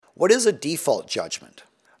What is a default judgment?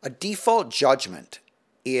 A default judgment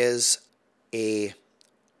is a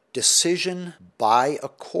decision by a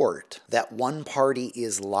court that one party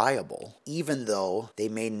is liable, even though they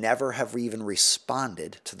may never have even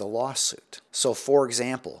responded to the lawsuit. So, for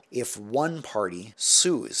example, if one party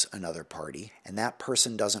sues another party and that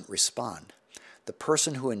person doesn't respond, the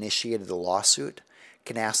person who initiated the lawsuit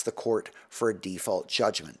can ask the court for a default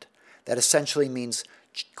judgment. That essentially means,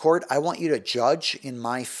 court, I want you to judge in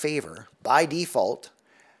my favor by default.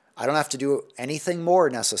 I don't have to do anything more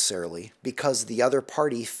necessarily because the other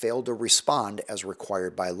party failed to respond as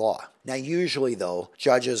required by law. Now, usually, though,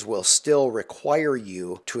 judges will still require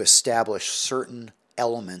you to establish certain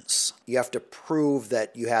elements. You have to prove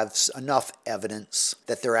that you have enough evidence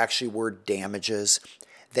that there actually were damages,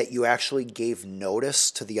 that you actually gave notice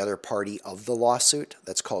to the other party of the lawsuit.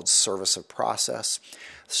 That's called service of process.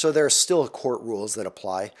 So there are still court rules that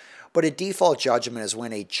apply. But a default judgment is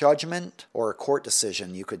when a judgment, or a court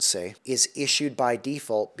decision, you could say, is issued by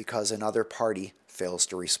default because another party fails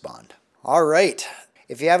to respond. All right.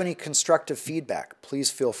 If you have any constructive feedback, please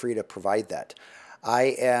feel free to provide that.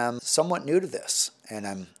 I am somewhat new to this, and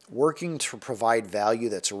I'm working to provide value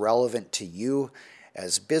that's relevant to you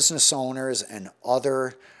as business owners and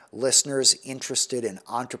other listeners interested in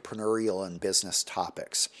entrepreneurial and business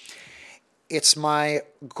topics. It's my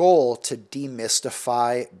goal to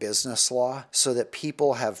demystify business law so that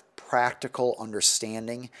people have practical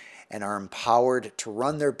understanding and are empowered to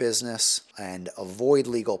run their business and avoid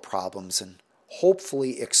legal problems and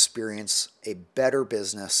hopefully experience a better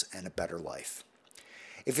business and a better life.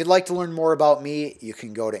 If you'd like to learn more about me, you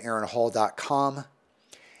can go to aaronhall.com.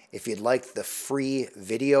 If you'd like the free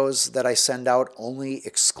videos that I send out only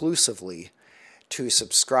exclusively to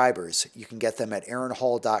subscribers, you can get them at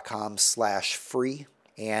aaronhall.com/free.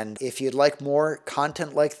 And if you'd like more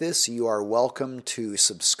content like this, you are welcome to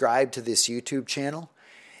subscribe to this YouTube channel,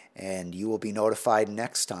 and you will be notified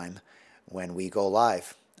next time when we go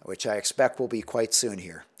live, which I expect will be quite soon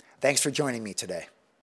here. Thanks for joining me today.